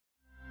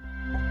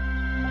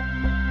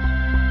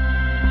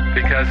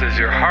Because as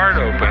your heart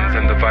opens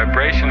and the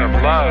vibration of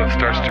love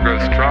starts to grow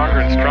stronger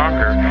and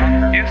stronger,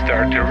 you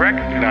start to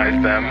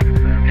recognize them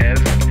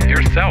as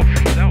yourself.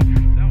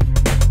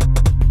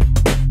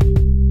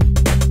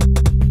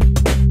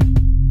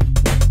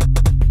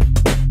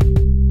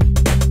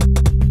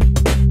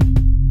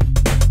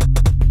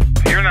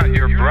 You're not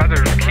your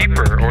brother's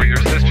keeper or your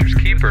sister's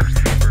keeper.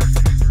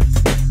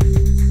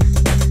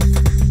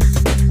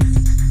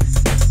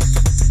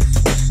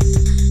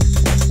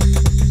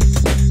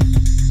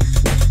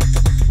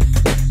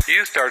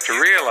 You start to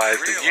realize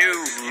that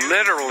you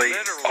literally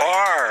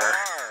are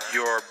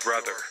your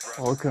brother.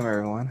 Welcome,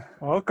 everyone.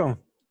 Welcome.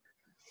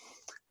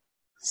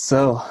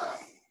 So,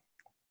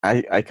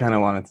 I kind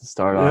of wanted to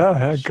start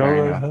off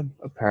sharing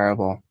a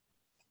parable.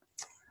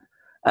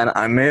 And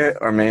I may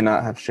or may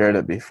not have shared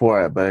it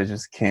before, but it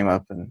just came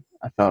up and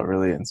I felt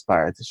really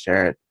inspired to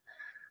share it.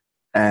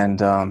 And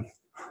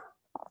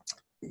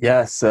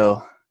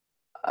so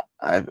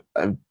I've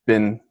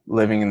been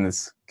living in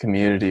this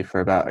community for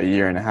about a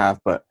year and a half,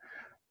 but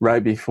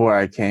right before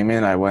I came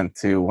in, I went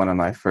to one of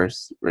my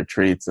first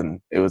retreats, and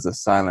it was a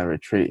silent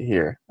retreat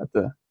here at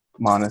the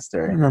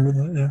monastery. I remember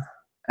that, yeah.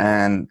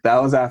 And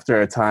that was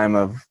after a time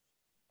of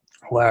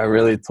where I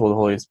really told the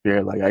Holy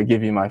Spirit, like, I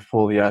give you my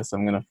full yes,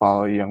 I'm going to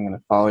follow you, I'm going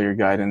to follow your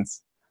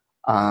guidance.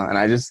 And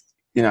I just,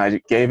 I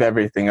gave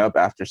everything up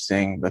after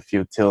seeing the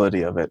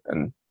futility of it.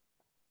 And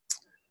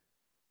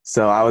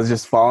so I was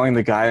just following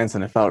the guidance,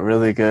 and it felt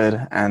really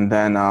good. And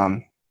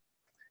then,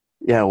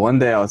 one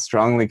day I was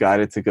strongly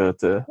guided to go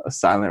to a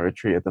silent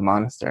retreat at the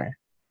monastery.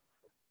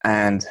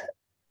 And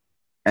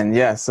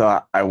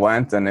so I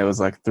went, and it was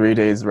like 3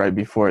 days right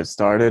before it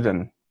started.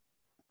 And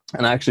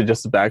actually,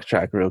 just to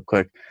backtrack real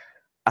quick,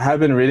 I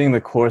had been reading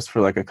the course for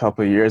like a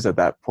couple of years at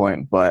that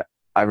point, but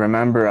I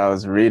remember I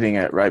was reading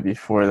it right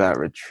before that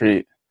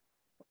retreat.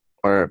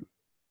 And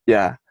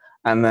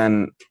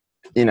then,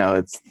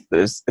 it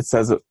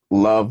says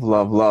love,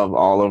 love, love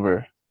all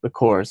over the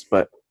course,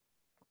 but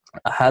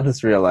I had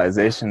this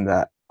realization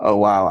that, oh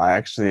wow, I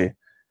actually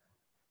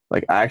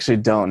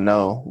don't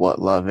know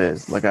what love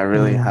is. Like, I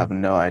really have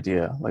no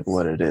idea like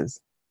what it is.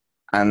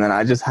 And then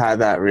I just had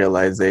that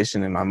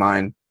realization in my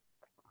mind.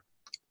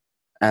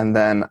 And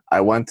then I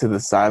went to the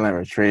silent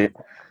retreat,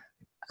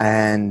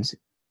 and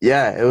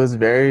it was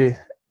very,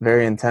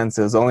 very intense.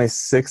 It was only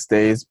 6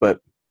 days,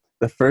 but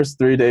the first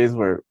 3 days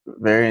were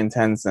very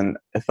intense, and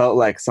it felt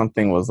like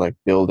something was like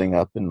building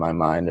up in my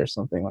mind, or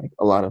something, like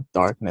a lot of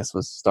darkness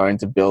was starting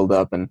to build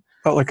up, and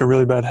felt like a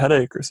really bad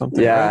headache or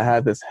something. Yeah, right? I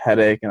had this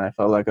headache, and I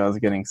felt like I was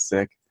getting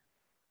sick.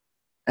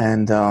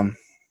 And and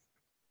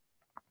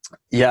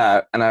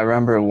I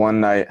remember one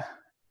night,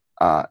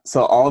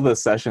 so all the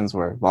sessions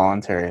were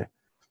voluntary,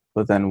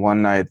 but then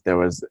one night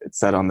it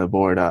said on the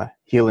board,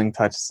 healing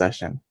touch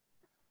session.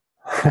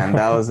 And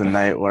that was a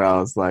night where I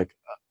was like,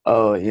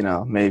 oh,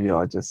 maybe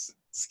I'll just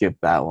skip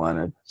that one.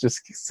 It just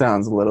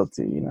sounds a little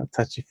too,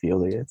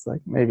 touchy-feely. It's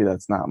like, maybe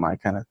that's not my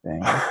kind of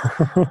thing.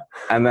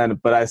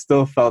 But I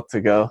still felt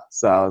to go.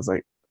 So I was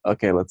like,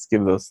 okay, let's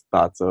give those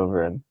thoughts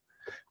over, and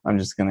I'm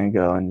just going to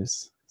go and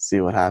just see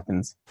what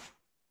happens.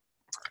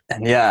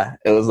 And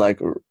it was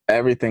like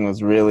everything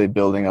was really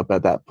building up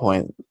at that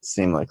point. It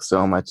seemed like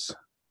so much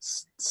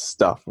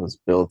stuff was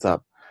built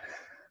up.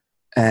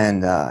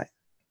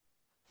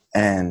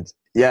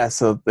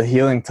 So the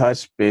healing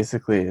touch,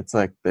 basically, it's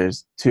like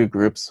there's two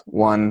groups.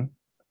 One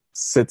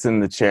sits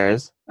in the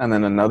chairs, and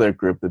then another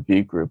group, the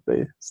B group,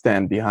 they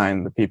stand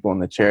behind the people in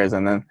the chairs,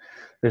 and then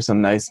there's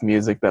some nice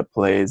music that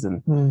plays,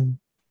 and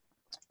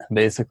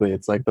basically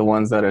it's like the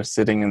ones that are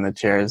sitting in the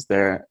chairs,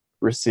 they're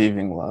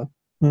receiving love.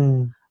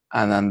 And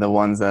then the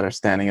ones that are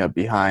standing up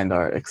behind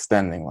are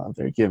extending love,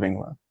 they're giving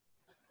love.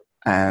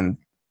 And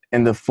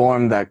in the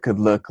form that could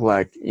look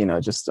like,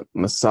 just a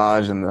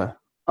massage in the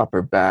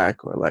upper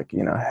back, or like,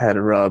 head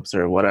rubs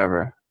or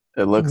whatever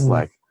it looks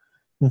like.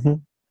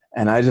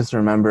 And I just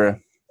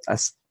remember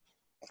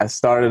I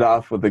started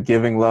off with the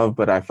giving love,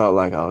 but I felt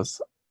like I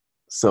was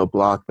so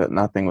blocked that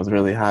nothing was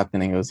really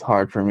happening. It was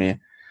hard for me.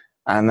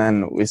 And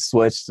then we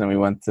switched and we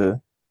went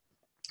to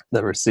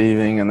the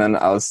receiving, and then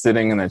I was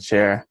sitting in a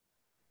chair,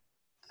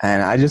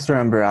 and I just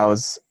remember I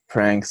was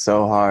praying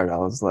so hard. I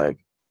was like,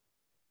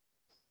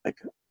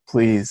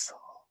 please,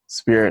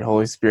 Spirit,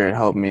 Holy Spirit,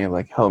 help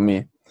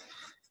me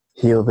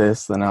heal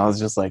this. And I was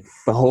just like,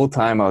 the whole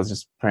time I was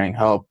just praying,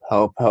 help,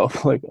 help,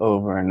 help, like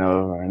over and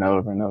over and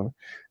over and over.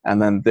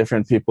 And then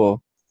different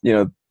people,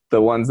 the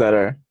ones that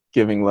are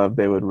giving love,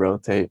 they would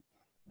rotate.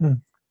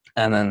 And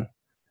then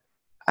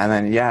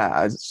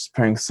I was just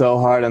praying so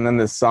hard. And then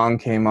this song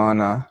came on,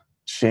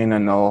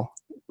 Shayna Knoll,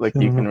 like,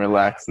 you can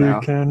relax now.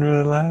 You can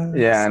relax.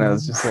 Yeah, and it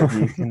was just like,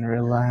 you can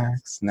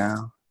relax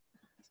now.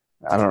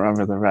 I don't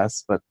remember the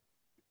rest, but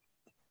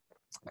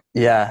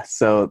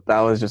so that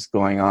was just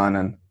going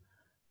on.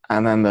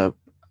 And then the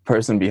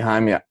person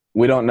behind me,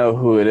 we don't know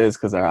who it is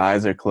because our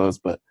eyes are closed,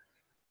 but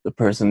the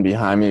person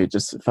behind me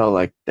just felt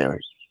like they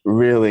were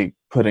really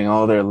putting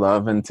all their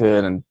love into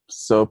it and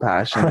so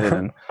passionate.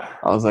 And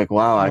I was like,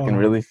 wow, I can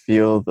really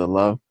feel the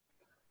love.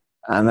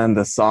 And then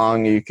the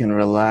song, you can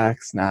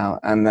relax now.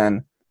 And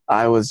then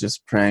I was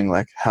just praying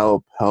like,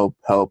 help, help,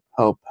 help,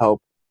 help,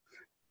 help.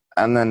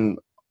 And then,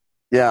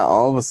 yeah,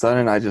 all of a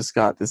sudden I just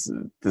got this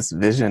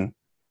vision,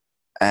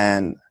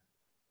 and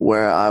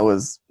where I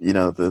was,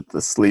 the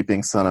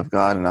sleeping son of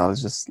God, and I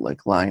was just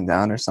like lying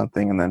down or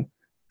something. And then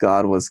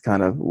God was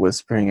kind of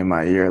whispering in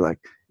my ear, like,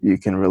 you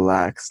can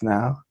relax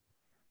now.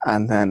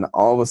 And then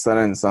all of a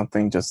sudden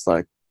something just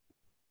like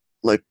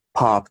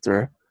popped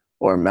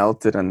or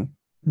melted. And,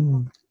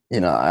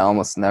 I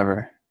almost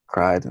never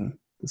cried in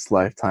this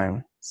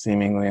lifetime,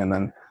 seemingly. And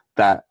then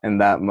in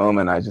that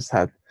moment, I just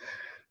had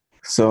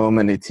so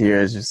many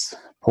tears just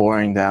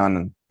pouring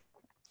down,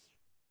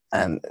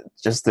 and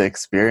just the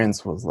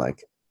experience was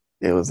like,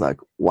 it was like,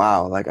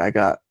 wow, like I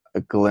got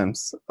a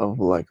glimpse of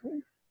like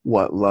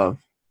what love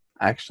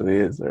actually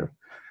is.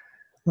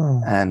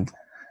 And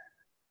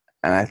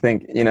I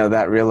think,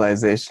 that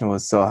realization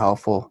was so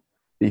helpful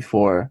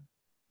before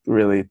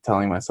really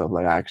telling myself,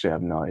 like, I actually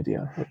have no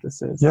idea what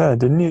this is. Yeah,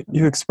 didn't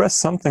you express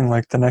something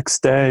like the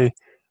next day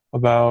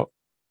about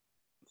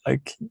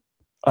like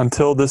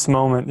until this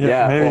moment?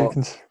 Yeah, maybe well, you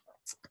can.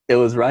 It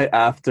was right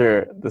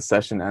after the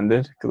session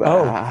ended, because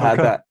I had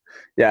that.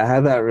 Yeah, I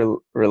had that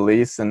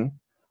release, and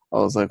I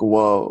was like,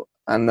 whoa.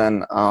 And then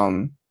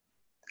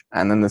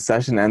the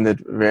session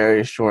ended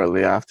very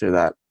shortly after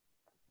that.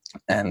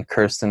 And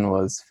Kirsten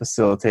was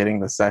facilitating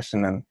the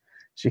session, and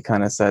she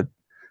kind of said,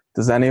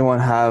 does anyone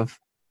have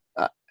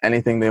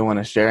anything they want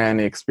to share,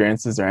 any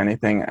experiences or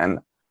anything? And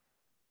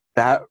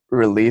that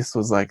release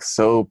was like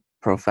so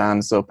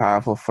profound, so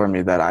powerful for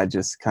me, that I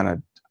just I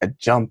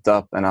jumped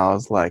up and I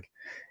was like,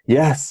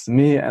 yes,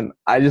 me. And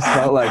I just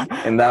felt like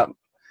in that,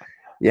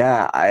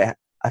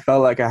 I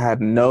felt like I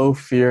had no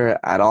fear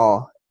at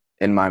all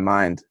in my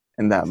mind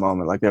in that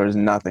moment. Like there was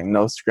nothing,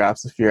 no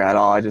scraps of fear at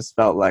all. I just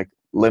felt like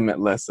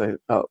limitless. I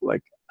felt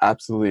like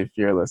absolutely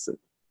fearless.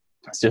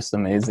 It's just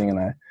amazing. And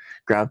I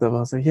grabbed up, I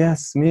was like,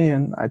 yes, me.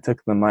 And I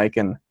took the mic,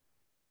 and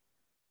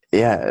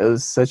yeah, it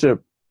was such a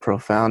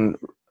profound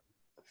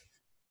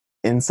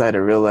insight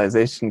or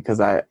realization, because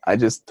I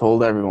just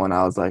told everyone,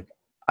 I was like,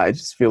 I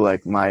just feel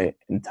like my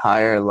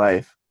entire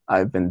life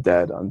I've been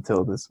dead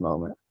until this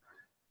moment.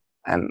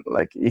 And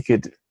like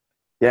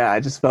I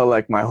just felt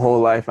like my whole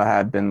life I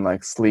had been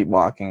like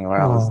sleepwalking, or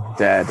I was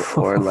dead,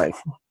 or like,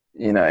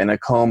 in a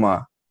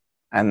coma.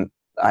 And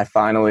I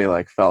finally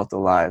like felt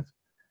alive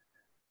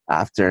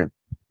after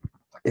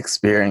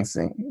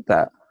experiencing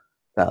that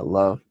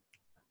love.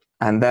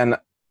 And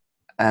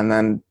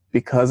then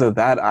because of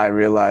that, I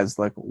realized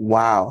like,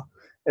 wow,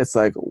 it's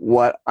like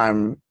what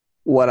I'm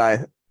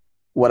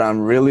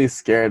really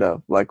scared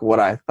of, like what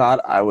I thought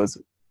I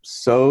was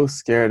so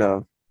scared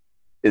of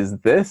is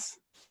this.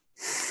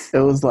 It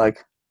was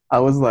like, I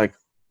was like,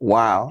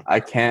 wow, I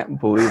can't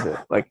believe it.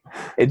 Like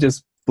it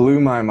just blew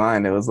my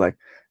mind. It was like,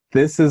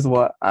 this is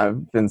what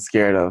I've been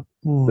scared of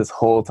this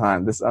whole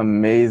time. This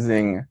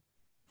amazing,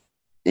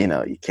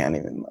 you can't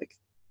even like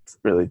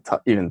really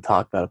even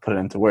talk about it, put it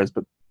into words,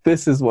 but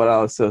this is what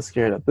I was so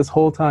scared of this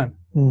whole time.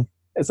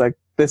 It's like,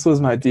 this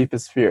was my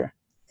deepest fear.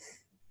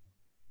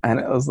 And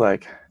it was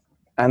like,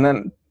 and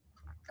then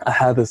I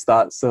had this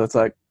thought, so it's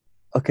like,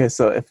 okay,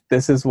 so if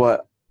this is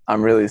what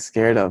I'm really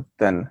scared of,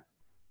 then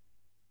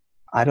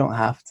I don't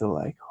have to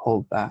like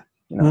hold back.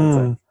 It's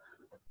like,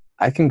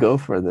 I can go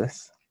for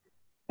this.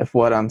 If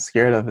what I'm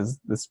scared of is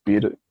this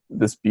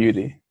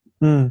beauty.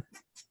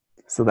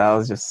 So that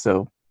was just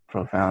so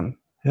profound.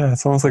 Yeah,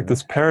 it's almost like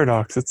this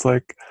paradox. It's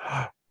like,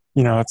 I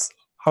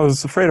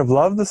was afraid of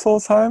love this whole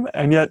time,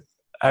 and yet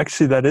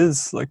actually that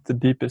is like the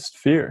deepest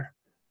fear.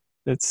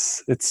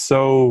 It's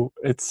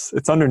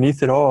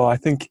underneath it all. I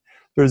think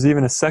there's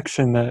even a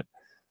section that,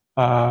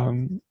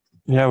 when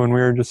we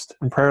were just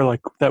in prayer,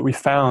 like that we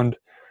found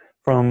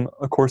from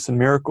A Course in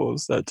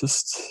Miracles, that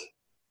just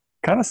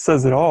kind of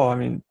says it all. I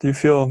mean, do you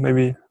feel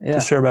maybe to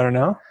share about it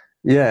now?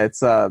 Yeah, it's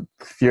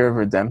Fear of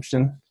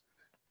Redemption.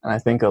 And I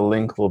think a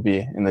link will be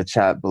in the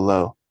chat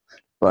below.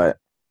 But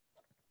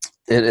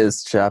it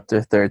is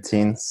chapter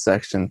 13,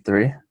 section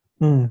 3.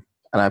 And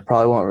I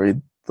probably won't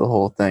read the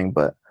whole thing,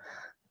 but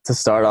to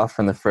start off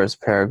from the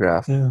first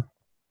paragraph. Yeah.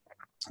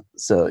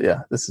 So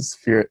yeah, this is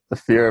the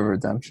fear of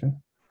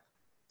redemption.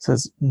 It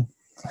says,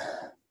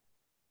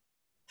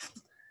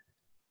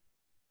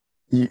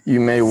 you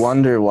may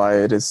wonder why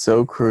it is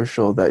so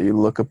crucial that you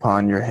look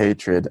upon your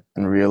hatred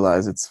and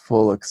realize its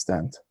full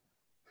extent.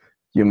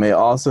 You may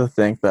also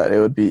think that it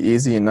would be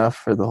easy enough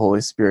for the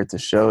Holy Spirit to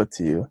show it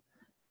to you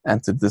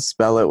and to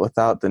dispel it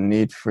without the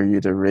need for you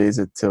to raise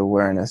it to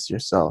awareness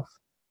yourself.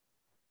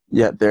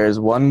 Yet there is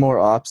one more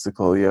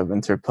obstacle you have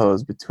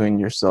interposed between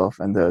yourself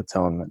and the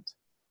atonement.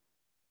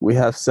 We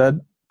have said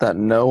that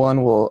no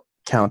one will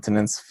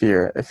countenance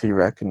fear if he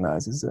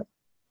recognizes it.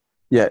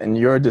 Yet in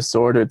your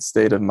disordered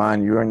state of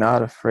mind, you are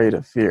not afraid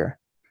of fear.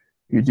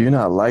 You do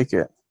not like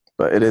it,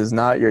 but it is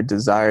not your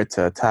desire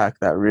to attack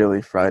that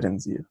really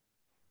frightens you.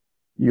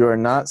 You are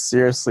not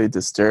seriously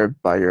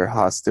disturbed by your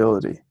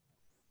hostility.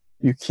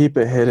 You keep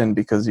it hidden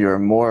because you are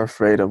more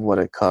afraid of what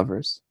it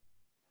covers.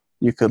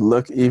 You could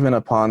look even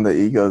upon the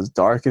ego's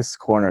darkest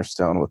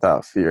cornerstone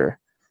without fear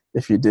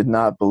if you did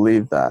not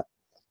believe that,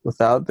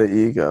 Without the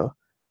ego,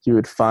 you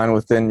would find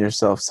within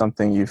yourself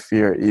something you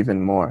fear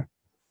even more.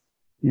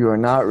 You are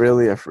not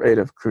really afraid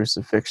of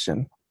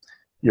crucifixion.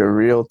 Your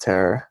real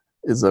terror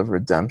is of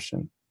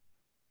redemption.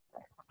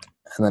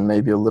 And then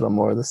maybe a little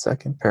more of the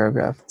second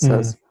paragraph. It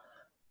says,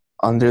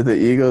 under the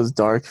ego's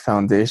dark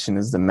foundation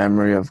is the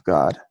memory of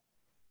God,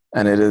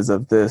 and it is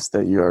of this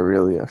that you are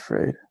really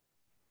afraid.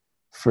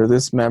 For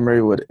this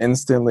memory would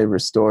instantly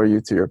restore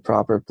you to your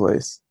proper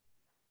place,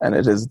 and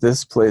it is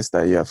this place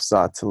that you have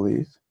sought to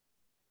leave.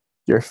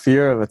 Your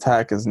fear of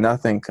attack is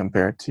nothing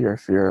compared to your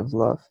fear of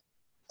love.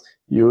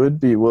 You would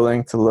be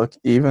willing to look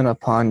even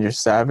upon your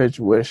savage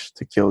wish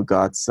to kill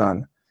God's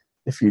Son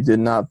if you did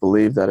not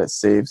believe that it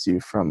saves you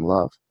from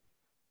love.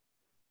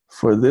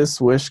 For this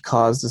wish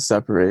caused a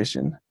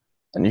separation,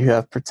 and you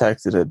have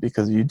protected it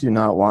because you do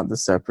not want the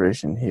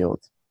separation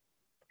healed.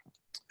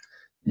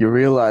 You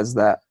realize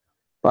that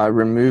by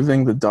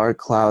removing the dark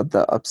cloud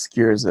that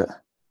obscures it,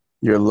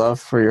 your love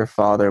for your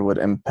Father would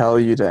impel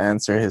you to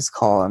answer his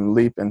call and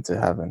leap into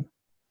heaven.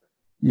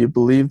 You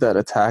believe that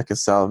attack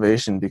is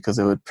salvation because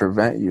it would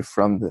prevent you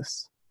from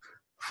this.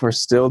 For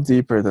still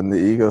deeper than the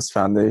ego's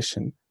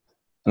foundation,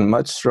 and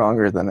much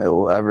stronger than it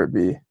will ever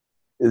be,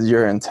 is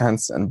your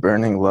intense and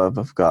burning love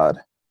of God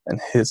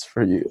and his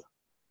for you.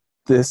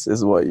 This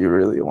is what you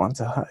really want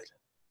to hide.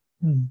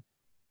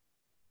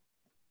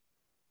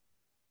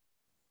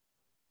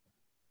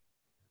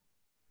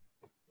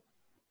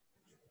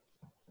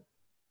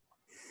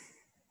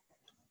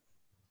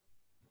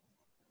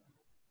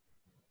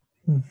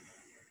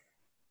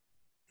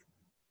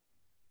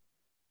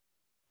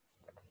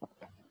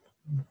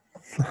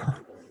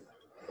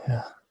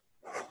 Yeah.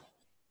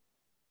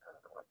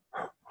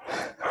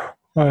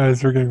 My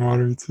eyes are getting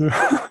watery too.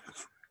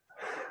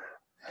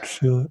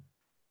 Feel it.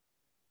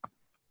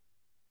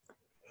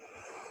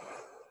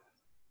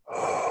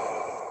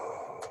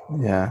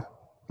 Yeah,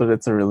 but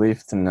it's a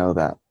relief to know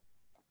that,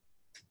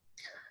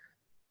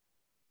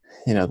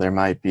 there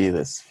might be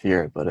this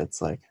fear, but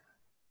it's like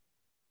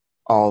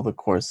all the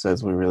Course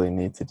says we really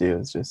need to do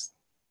is just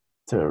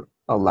to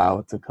allow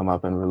it to come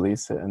up and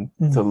release it and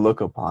to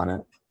look upon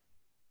it.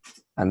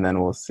 And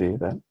then we'll see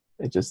that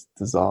it just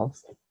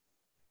dissolves.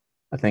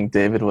 I think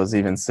David was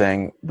even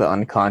saying the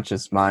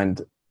unconscious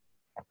mind,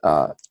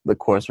 the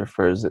Course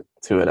refers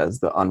to it as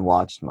the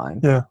unwatched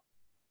mind. Yeah.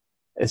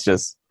 It's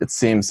just, it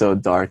seems so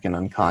dark and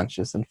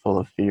unconscious and full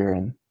of fear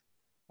and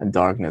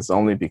darkness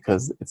only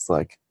because it's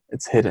like,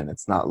 it's hidden,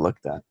 it's not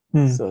looked at.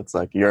 So it's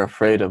like you're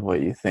afraid of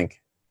what you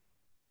think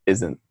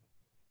isn't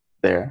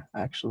there,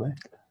 actually.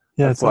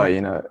 Yeah, that's why,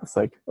 it's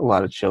like a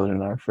lot of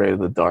children are afraid of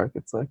the dark.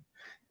 It's like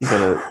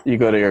you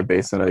go to your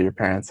basement of your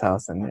parents'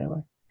 house and you're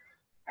like,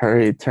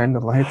 hurry, turn the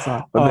lights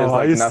off. But there's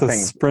like I used nothing. to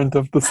sprint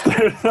up the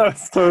stairs.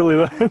 That's totally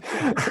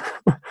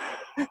that.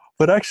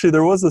 But actually,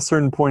 there was a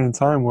certain point in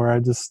time where I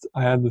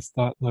had this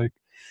thought, like,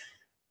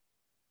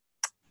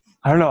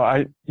 I don't know,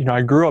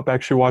 I grew up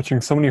actually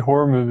watching so many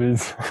horror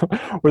movies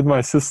with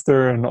my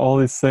sister and all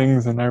these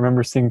things, and I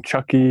remember seeing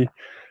Chucky,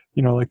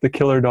 like the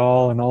killer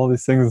doll and all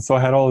these things, and so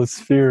I had all this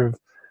fear of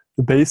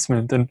the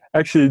basement. And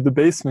actually, the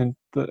basement,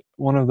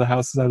 one of the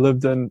houses I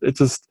lived in, it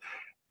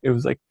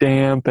was like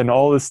damp and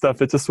all this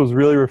stuff. It just was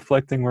really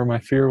reflecting where my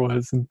fear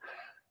was. And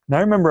I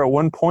remember at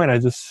one point I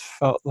just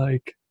felt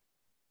like,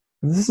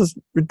 this is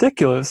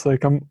ridiculous.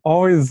 Like, I'm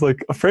always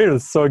like afraid of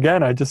this. So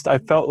again, I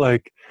felt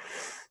like,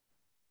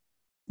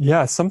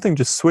 yeah, something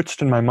just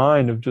switched in my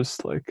mind of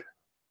just like,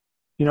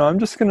 I'm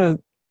just gonna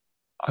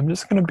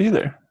be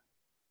there.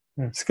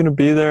 I'm just gonna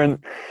be there.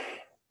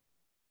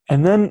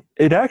 And then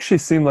it actually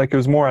seemed like it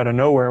was more out of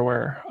nowhere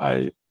where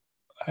I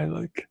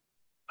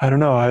don't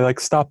know, I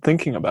stopped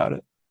thinking about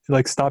it.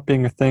 It stopped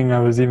being a thing I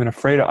was even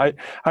afraid of. I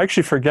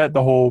actually forget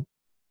the whole,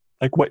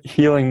 what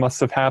healing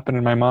must have happened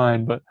in my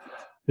mind, but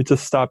it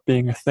just stopped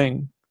being a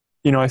thing.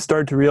 I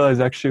started to realize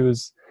actually it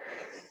was,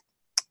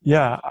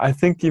 I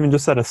think even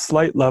just at a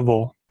slight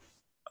level,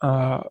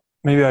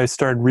 maybe I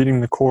started reading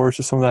the Course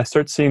or something, I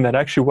started seeing that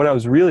actually what I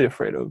was really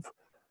afraid of,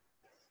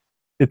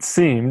 it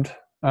seemed,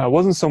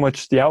 wasn't so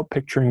much the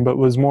outpicturing, but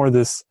was more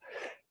this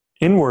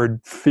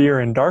inward fear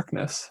and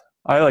darkness.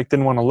 I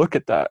didn't want to look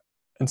at that.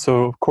 And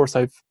so, of course,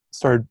 I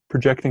started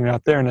projecting it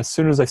out there. And as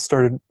soon as I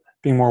started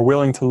being more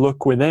willing to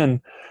look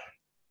within,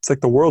 it's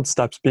like the world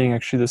stops being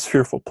actually this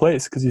fearful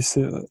place, because you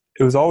see,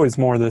 it was always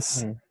more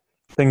this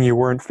thing you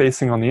weren't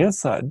facing on the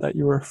inside that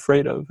you were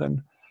afraid of.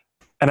 And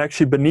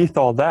actually beneath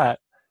all that,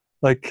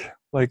 like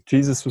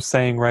Jesus was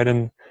saying right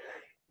in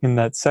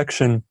that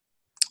section,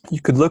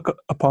 you could look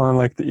upon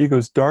the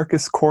ego's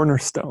darkest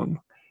cornerstone.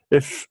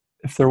 If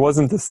there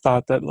wasn't this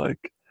thought that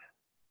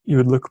you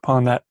would look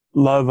upon that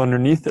love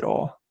underneath it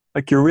all.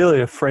 You're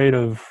really afraid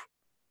of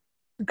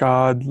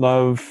God,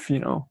 love,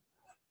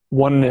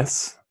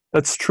 oneness.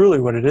 That's truly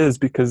what it is,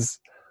 because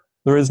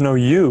there is no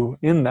you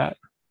in that.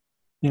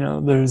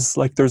 There's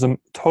a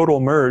total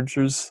merge.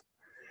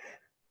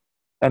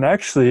 And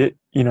actually,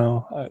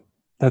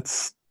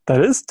 that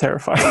is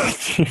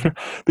terrifying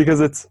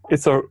because it's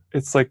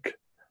like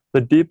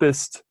the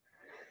deepest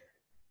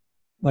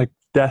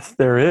death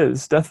there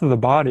is. Death of the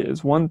body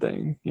is one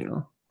thing,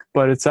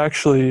 but it's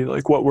actually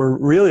like what we're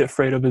really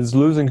afraid of is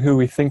losing who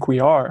we think we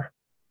are.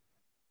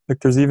 Like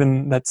there's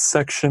even that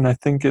section, I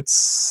think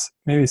it's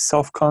maybe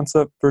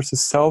self-concept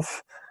versus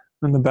self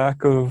in the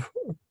back of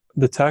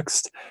the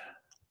text,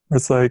 where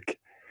it's like,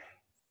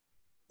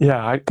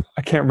 yeah,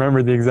 I can't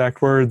remember the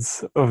exact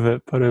words of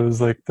it, but it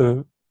was like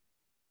the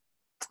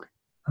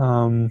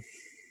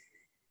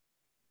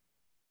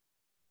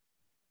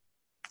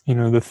you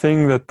know, the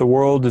thing that the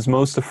world is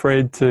most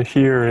afraid to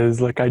hear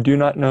is like, I do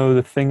not know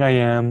the thing I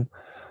am,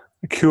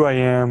 like who I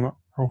am,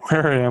 or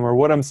where I am, or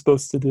what I'm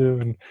supposed to do,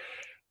 and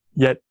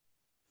yet,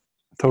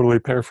 totally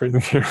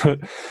paraphrasing here,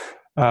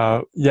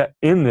 but yet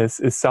in this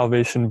is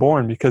salvation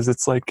born, because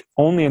it's like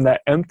only in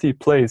that empty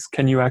place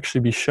can you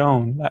actually be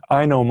shown that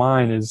I know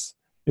mine is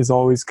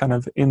always kind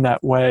of in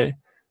that way.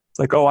 It's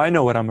like, oh, I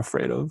know what I'm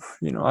afraid of.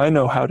 You know, I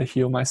know how to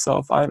heal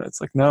myself. It's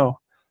like, no,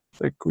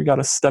 it's like we got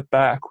to step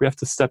back. We have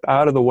to step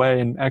out of the way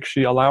and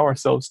actually allow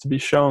ourselves to be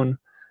shown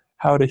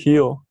how to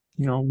heal,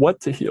 you know,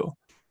 what to heal.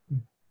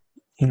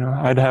 You know,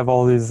 I'd have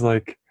all these,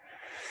 like,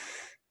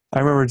 I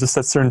remember just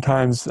at certain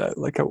times,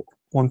 like at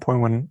one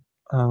point when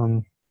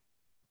I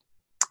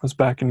was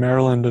back in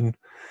Maryland,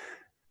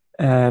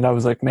 and I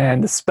was like,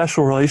 man, this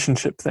special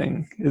relationship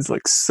thing is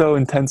like so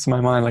intense in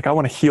my mind. Like, I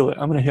want to heal it.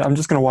 I'm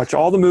just going to watch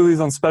all the movies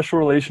on special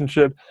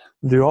relationship,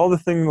 do all the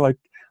thing like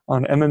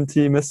on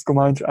MMT, Mystical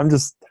Mind. I'm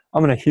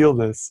going to heal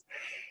this.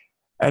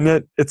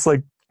 And it's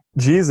like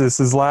Jesus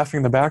is laughing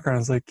in the background.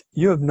 It's like,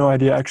 you have no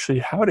idea actually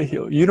how to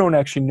heal. You don't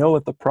actually know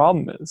what the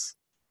problem is.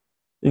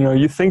 You know,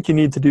 you think you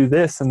need to do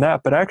this and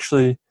that, but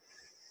actually,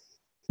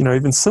 you know,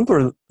 even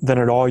simpler than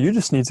it all, you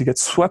just need to get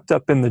swept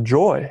up in the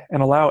joy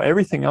and allow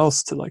everything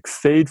else to like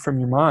fade from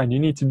your mind. You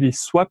need to be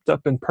swept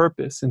up in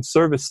purpose, in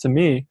service to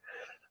me.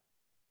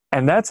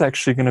 And that's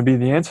actually going to be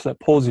the answer that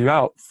pulls you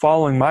out,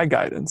 following my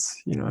guidance.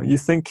 You know, you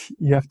think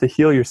you have to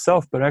heal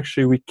yourself, but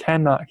actually we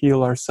cannot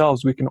heal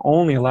ourselves. We can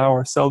only allow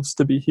ourselves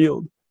to be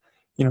healed,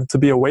 you know, to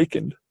be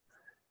awakened.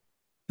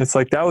 It's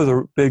like that was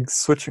a big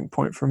switching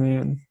point for me.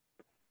 And,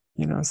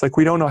 you know, it's like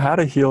we don't know how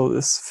to heal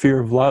this fear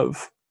of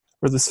love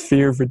or this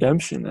fear of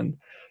redemption. And,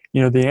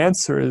 you know, the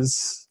answer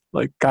is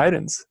like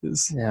guidance,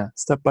 is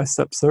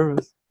step-by-step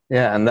service.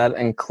 Yeah, and that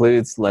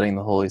includes letting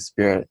the Holy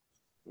Spirit,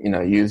 you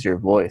know, use your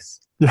voice.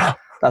 Yeah.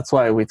 That's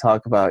why we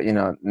talk about, you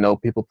know, no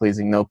people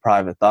pleasing, no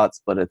private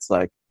thoughts. But it's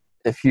like,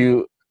 if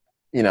you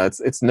know,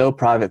 it's no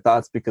private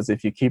thoughts, because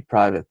if you keep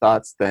private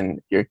thoughts, then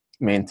you're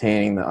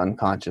maintaining the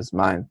unconscious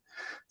mind.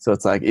 So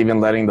it's like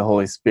even letting the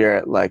Holy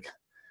Spirit like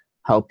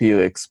help you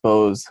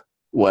expose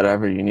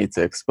whatever you need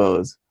to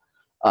expose.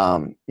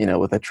 You know,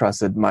 with a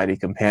trusted, mighty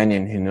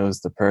companion who knows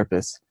the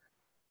purpose.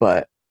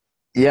 But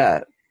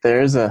yeah,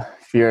 there's a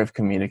fear of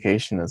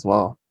communication as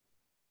well.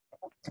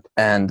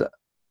 And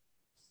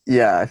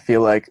yeah, I feel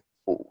like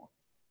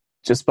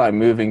just by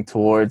moving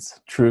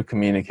towards true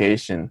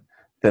communication,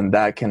 then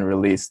that can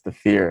release the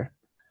fear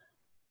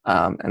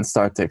and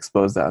start to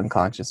expose that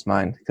unconscious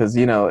mind. Because,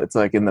 you know, it's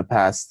like in the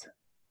past,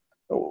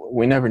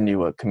 we never knew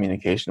what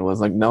communication was.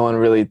 Like no one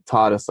really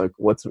taught us like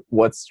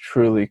what's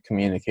truly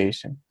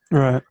communication.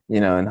 Right. You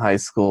know, in high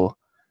school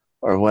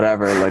or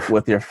whatever, like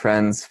with your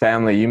friends,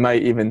 family, you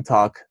might even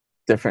talk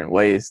different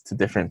ways to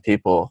different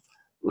people,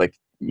 like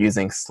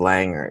using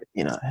slang, or,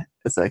 you know,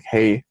 it's like,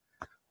 hey,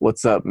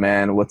 what's up,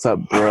 man? What's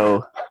up,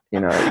 bro? You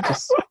know,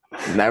 just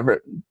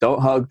never,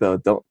 don't hug though.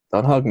 Don't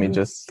hug me.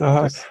 Just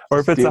or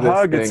if it's a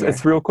hug,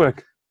 it's real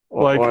quick.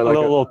 Like a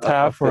little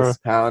tap or a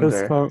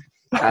fist pump.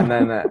 And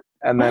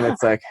then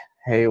it's like,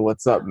 hey,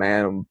 what's up,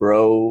 man,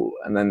 bro?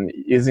 And then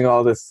using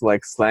all this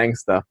like slang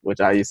stuff, which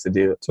I used to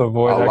do to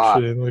avoid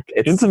actually like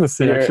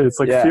intimacy. Actually, it's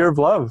like fear of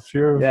love,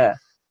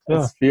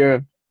 it's fear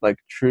of like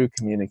true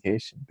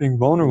communication, being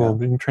vulnerable, you know,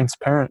 being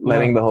transparent,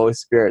 letting the Holy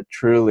Spirit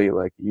truly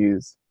like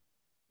use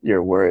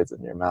your words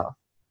in your mouth.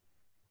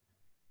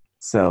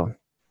 So,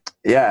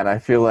 yeah, and I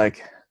feel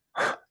like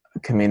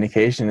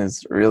communication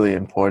is really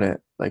important,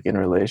 like in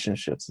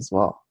relationships as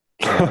well.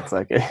 You know, it's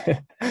like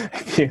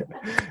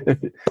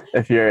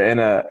if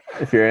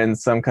you're in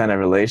some kind of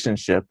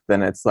relationship,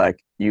 then it's like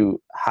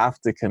you have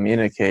to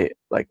communicate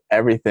like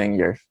everything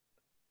you're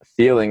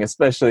feeling,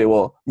 especially,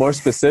 well, more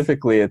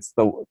specifically, it's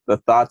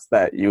the thoughts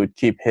that you would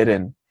keep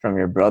hidden from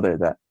your brother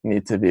that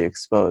need to be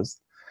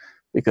exposed.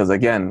 Because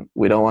again,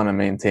 we don't want to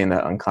maintain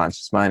that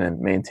unconscious mind and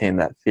maintain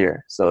that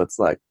fear. So it's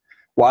like,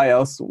 why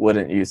else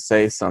wouldn't you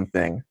say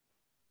something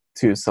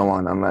to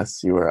someone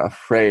unless you were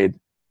afraid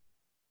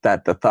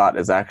that the thought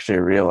is actually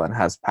real and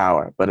has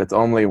power? But it's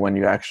only when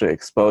you actually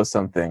expose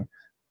something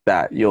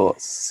that you'll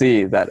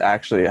see that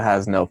actually it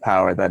has no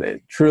power, that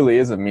it truly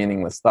is a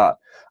meaningless thought.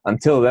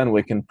 Until then,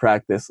 we can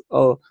practice,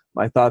 oh,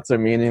 my thoughts are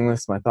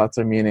meaningless,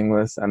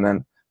 and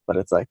then, but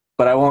it's like,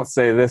 but I won't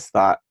say this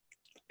thought.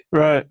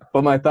 Right.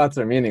 But my thoughts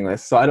are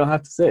meaningless, so I don't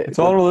have to say it. It's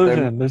all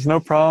illusion. There's no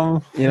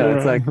problem. You know,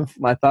 it's like,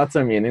 my thoughts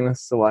are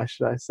meaningless, so why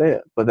should I say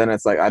it? But then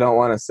it's like, I don't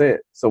want to say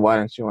it, so why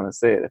don't you want to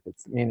say it if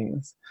it's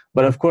meaningless?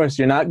 But of course,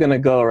 you're not going to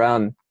go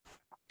around,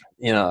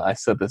 you know, I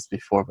said this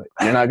before, but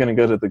you're not going to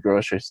go to the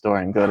grocery store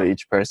and go to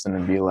each person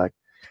and be like,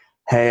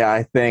 hey,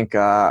 I think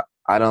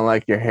I don't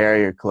like your hair,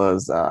 your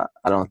clothes. I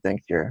don't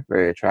think you're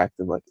very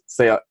attractive. Like,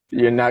 say,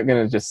 you're not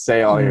going to just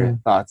say all your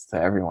thoughts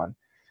to everyone,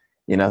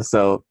 you know?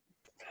 So,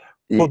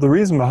 well, the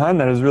reason behind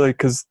that is really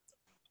because,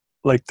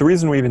 like, the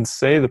reason we even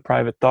say the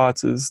private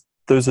thoughts is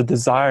there's a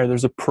desire,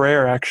 there's a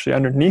prayer actually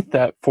underneath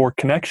that for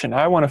connection.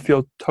 I want to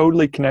feel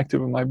totally connected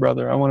with my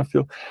brother. I want to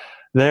feel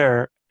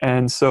there.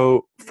 And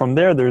so from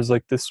there's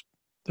like this,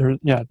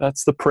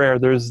 that's the prayer.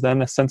 There's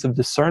then a sense of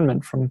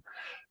discernment from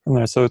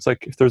there. So it's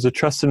like if there's a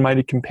trusted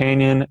mighty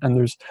companion and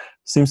there's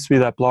seems to be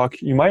that block,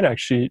 you might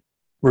actually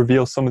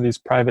reveal some of these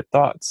private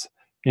thoughts.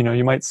 You know,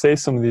 you might say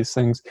some of these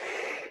things.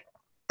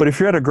 But if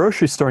you're at a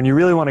grocery store and you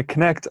really want to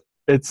connect,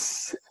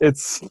 it's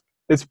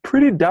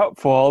pretty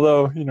doubtful,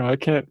 although, you know, I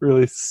can't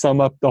really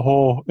sum up the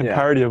whole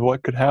entirety of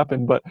what could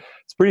happen, but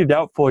it's pretty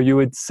doubtful you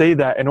would say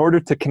that in order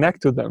to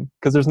connect with them,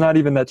 because there's not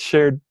even that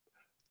shared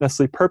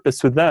necessarily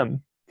purpose with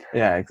them.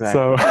 Yeah,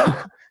 exactly.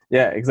 So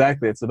yeah,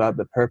 exactly. It's about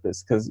the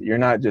purpose, because you're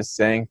not just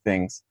saying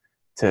things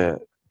to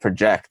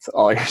project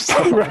all your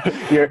stuff.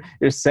 Right.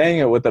 You're saying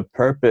it with a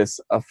purpose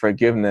of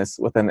forgiveness,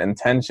 with an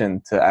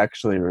intention to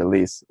actually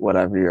release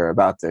whatever you're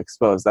about to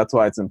expose. That's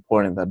why it's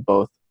important that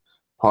both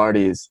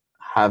parties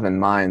have in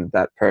mind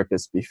that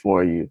purpose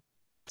before you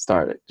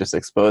start just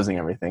exposing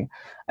everything.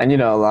 And, you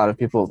know, a lot of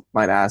people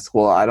might ask,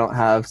 well, I don't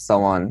have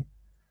someone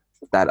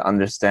that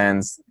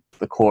understands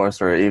the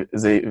course, or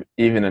is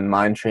even in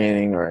mind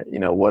training, or, you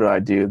know, what do I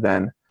do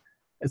then?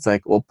 It's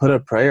like, well, put a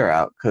prayer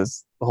out,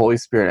 because the Holy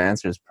Spirit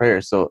answers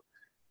prayer. So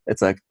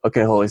it's like,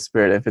 okay, Holy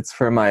Spirit, if it's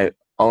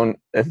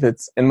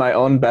in my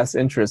own best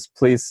interest,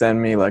 please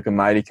send me like a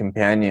mighty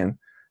companion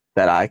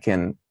that I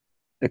can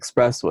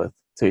express with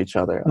to each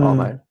other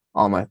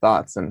all my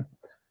thoughts, and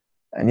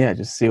yeah,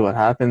 just see what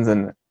happens,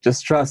 and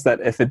just trust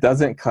that if it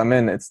doesn't come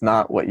in, it's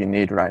not what you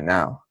need right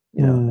now.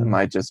 You know, it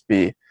might just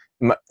be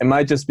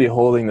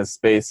holding the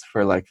space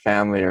for like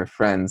family or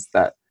friends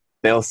that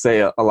they'll say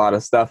a lot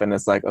of stuff, and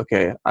it's like,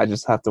 okay, I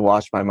just have to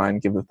watch my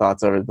mind, give the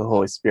thoughts over to the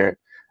Holy Spirit.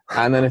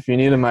 And then if you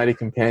need a mighty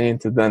companion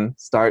to then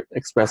start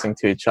expressing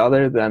to each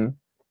other, then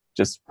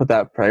just put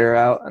that prayer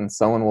out and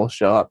someone will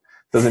show up.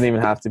 Doesn't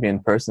even have to be in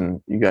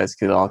person. You guys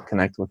could all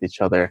connect with each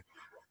other,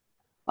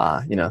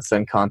 you know,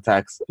 send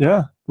contacts.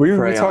 Yeah, we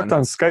talked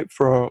on Skype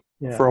for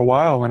a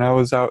while when I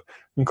was out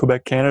in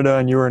Quebec, Canada,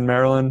 and you were in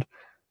Maryland.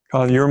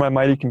 You were my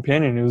mighty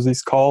companion. It was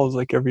these calls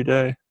like every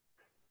day.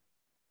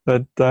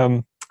 But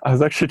I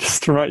was actually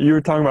just you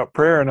were talking about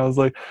prayer, and I was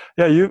like,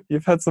 yeah,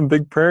 you've had some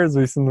big prayers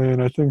recently,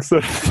 and I think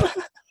so.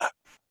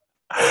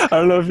 I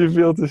don't know if you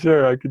feel to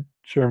share. I could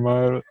share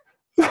mine.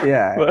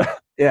 Yeah,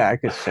 yeah, I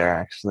could share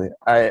actually.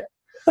 I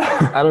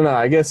don't know.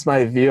 I guess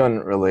my view on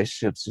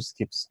relationships just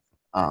keeps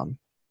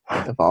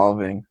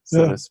evolving,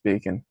 so to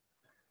speak. And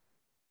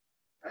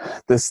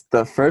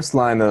the first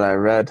line that I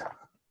read.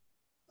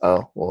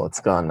 Oh well,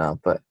 it's gone now,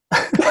 but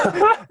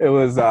it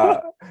was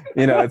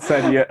you know, it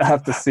said you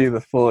have to see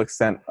the full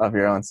extent of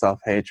your own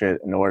self-hatred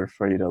in order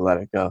for you to let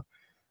it go.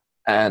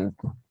 And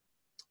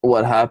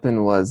what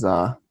happened was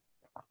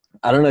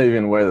I don't know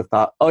even where the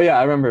thought. Oh yeah,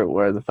 I remember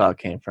where the thought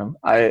came from.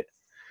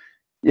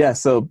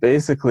 So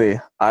basically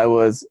I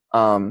was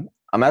I'm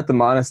at the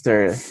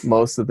monastery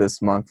most of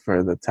this month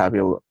for the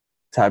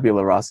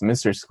Tabula Rasa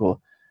Mystery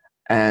School,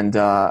 and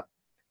I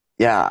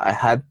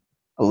had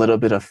a little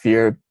bit of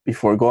fear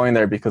before going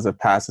there because of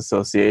past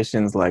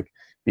associations. Like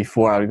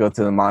before, I would go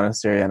to the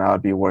monastery and I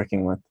would be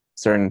working with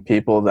certain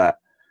people that,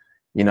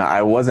 you know,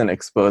 I wasn't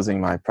exposing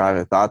my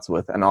private thoughts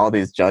with, and all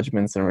these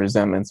judgments and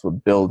resentments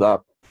would build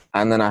up.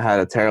 And then I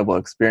had a terrible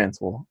experience.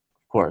 Well,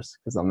 of course,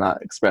 because I'm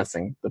not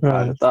expressing the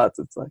private thoughts.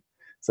 It's like,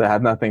 so it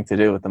had nothing to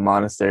do with the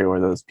monastery or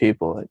those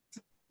people. Like,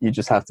 you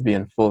just have to be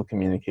in full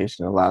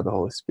communication, allow the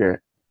Holy Spirit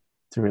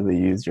to really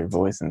use your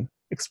voice and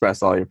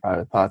express all your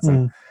private thoughts.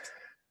 And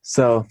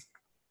so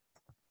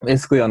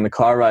basically on the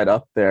car ride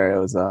up there, it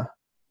was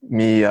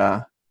me,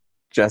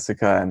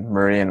 Jessica, and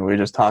Marie, and we were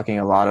just talking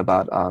a lot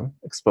about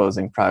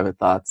exposing private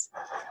thoughts.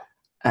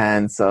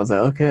 And so I was like,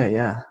 okay,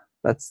 yeah,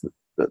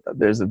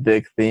 there's a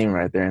big theme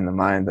right there in the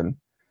mind. And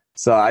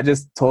so I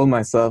just told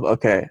myself,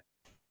 okay,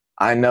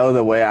 I know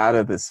the way out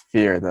of this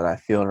fear that I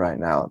feel right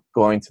now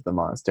going to the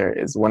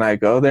monastery is when I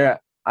go there,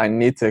 I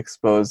need to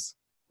expose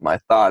my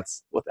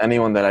thoughts with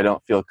anyone that I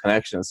don't feel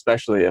connection,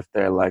 especially if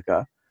they're like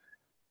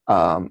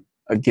a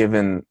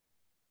given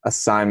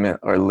assignment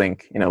or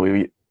link. You know,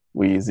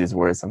 we use these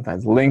words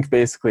sometimes. Link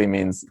basically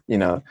means, you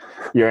know,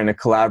 you're in a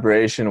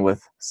collaboration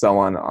with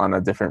someone on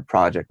a different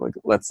project. Like,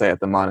 let's say at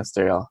the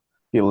monastery, I'll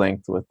be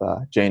linked with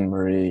Jane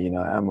Marie, you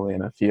know, Emily,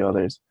 and a few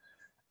others.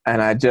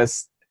 And I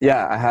just,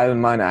 I had in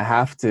mind, I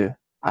have to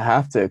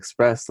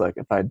express, like,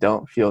 if I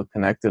don't feel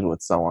connected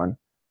with someone,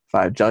 if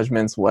I have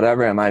judgments,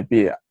 whatever it might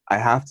be, I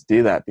have to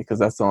do that, because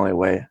that's the only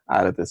way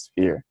out of this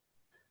fear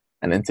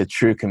and into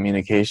true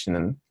communication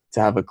and to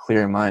have a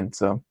clear mind.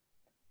 So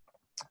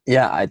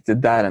I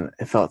did that, and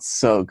it felt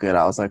so good.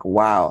 I was like,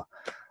 wow,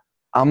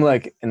 I'm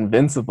like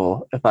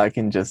invincible if I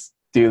can just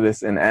do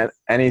this in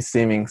any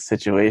seeming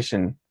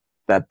situation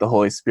that the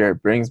Holy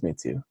Spirit brings me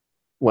to,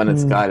 when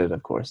it's guided,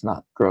 of course,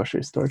 not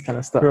grocery store kind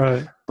of stuff.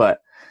 Right.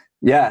 But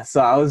Yeah,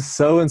 so I was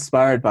so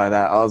inspired by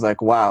that. I was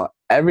like, wow,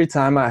 every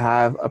time I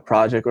have a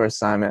project or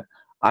assignment,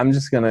 I'm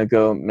just going to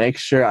go make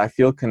sure I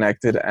feel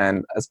connected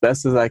and as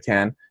best as I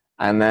can,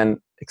 and then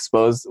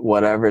expose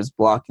whatever is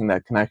blocking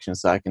that connection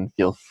so I can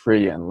feel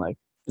free and like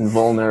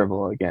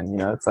invulnerable again. You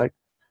know, it's like,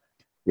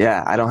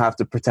 yeah, I don't have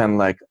to pretend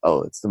like,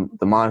 oh, it's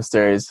the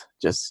monasteries,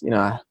 just, you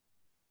know,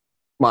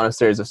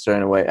 monasteries are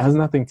certain way. It has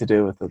nothing to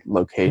do with the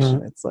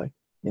location. Mm. It's like,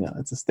 you know,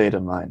 it's a state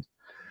of mind.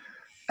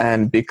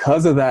 And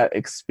because of that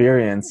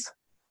experience,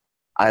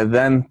 I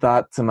then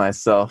thought to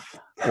myself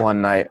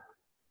one night,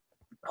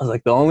 I was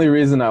like, the only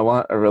reason I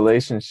want a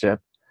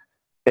relationship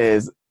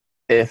is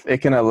if it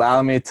can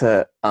allow me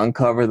to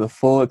uncover the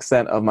full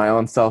extent of my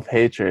own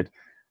self-hatred,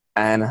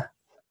 and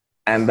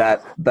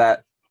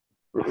that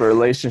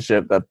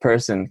relationship, that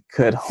person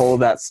could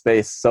hold that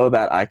space so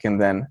that I can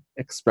then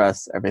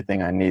express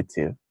everything I need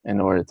to in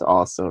order to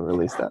also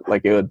release that.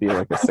 Like it would be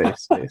like a safe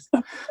space.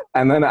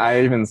 And then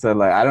I even said,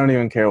 like, I don't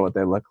even care what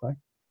they look like.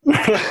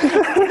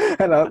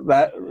 And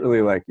that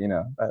really, like, you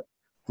know, that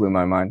blew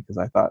my mind because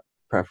I thought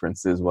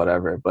preferences,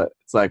 whatever. But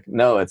it's like,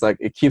 no, it's like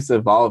it keeps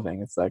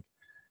evolving. It's like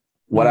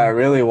what I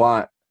really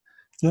want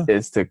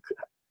is to,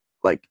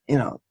 like, you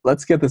know,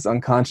 let's get this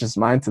unconscious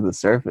mind to the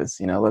surface.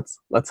 You know,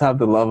 let's have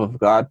the love of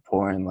God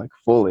pour in like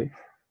fully.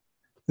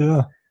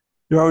 Yeah,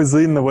 you're always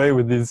leading the way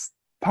with these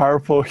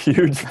powerful,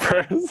 huge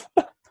prayers.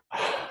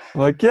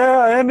 Like,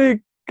 yeah,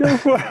 Andy, go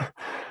for it.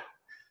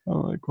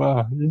 I'm like,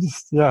 wow, you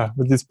just, yeah,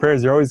 with these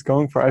prayers, you're always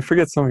going for it. I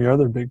forget some of your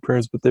other big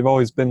prayers, but they've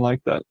always been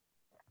like that.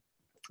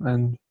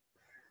 And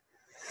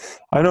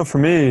I know for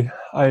me,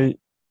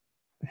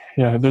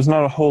 there's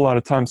not a whole lot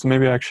of time, so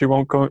maybe I actually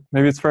won't go,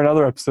 maybe it's for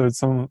another episode,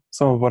 some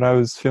of what I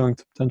was feeling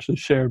to potentially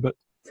share, but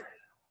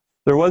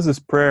there was this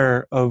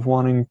prayer of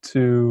wanting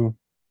to,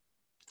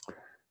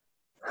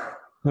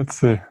 let's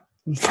see.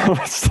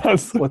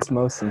 What's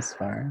most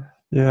inspiring?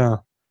 Yeah.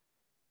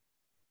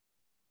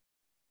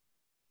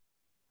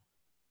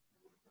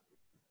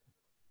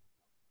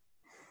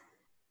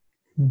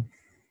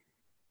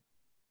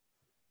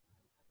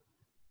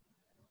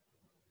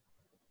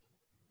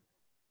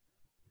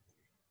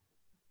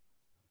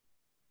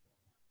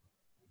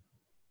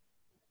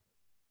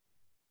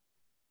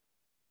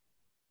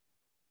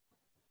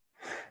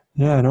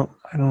 Yeah,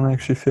 I don't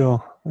actually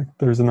feel like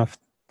there's enough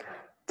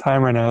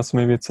time right now, so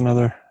maybe it's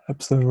another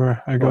episode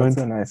where I go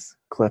into a nice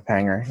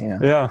cliffhanger. You know.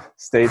 Yeah.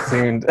 Stay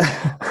tuned.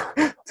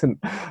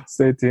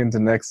 Stay tuned to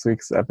next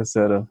week's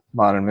episode of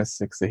Modern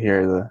Mystics to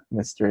hear the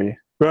mystery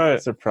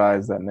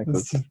surprise that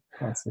Nicholas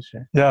wants to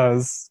share. Yeah,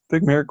 it's a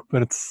big miracle,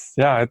 but it's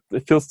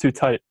it feels too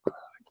tight. I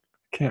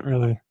can't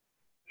really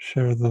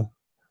share the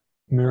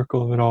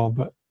miracle of it all,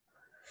 but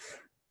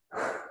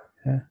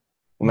yeah.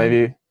 Well,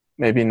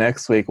 maybe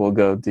next week we'll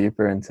go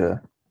deeper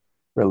into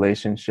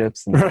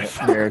relationships and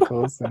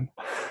miracles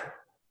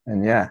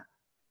and yeah.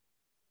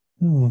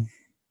 Do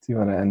you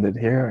want to end it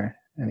here or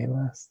any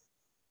last?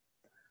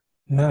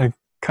 Yeah, I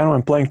kind of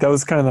went blank. That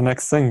was kind of the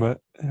next thing, but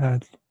yeah.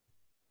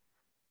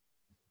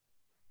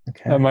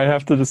 Okay. I might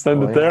have to just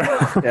end it there.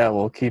 Yeah,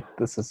 we'll keep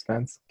the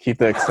suspense, keep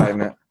the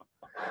excitement.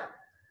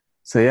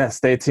 So yeah,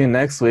 stay tuned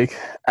next week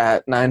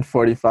at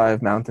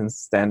 9:45 Mountain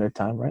Standard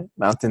Time, right?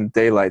 Mountain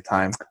Daylight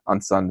Time on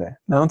Sunday.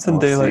 Mountain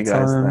Daylight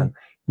Time. Then.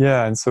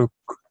 Yeah, and so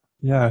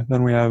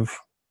then we have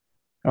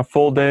a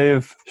full day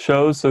of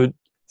shows. So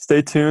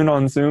stay tuned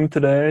on Zoom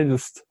today.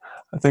 Just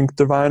I think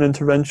Divine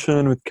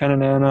Intervention with Ken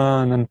and Anna,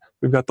 and then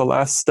we've got The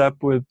Last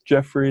Step with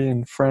Jeffrey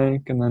and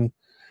Frank, and then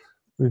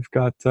we've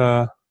got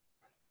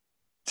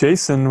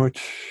Jason,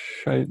 which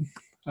I'm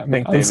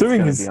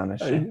assuming he's going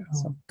to be on the show.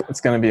 So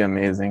it's going to be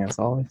amazing as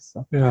always.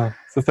 So. Yeah.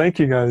 So thank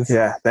you guys.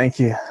 Yeah, thank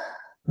you.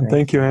 And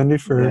thank you, Andy,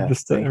 for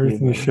just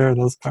everything you shared.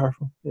 That was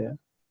powerful. Yeah.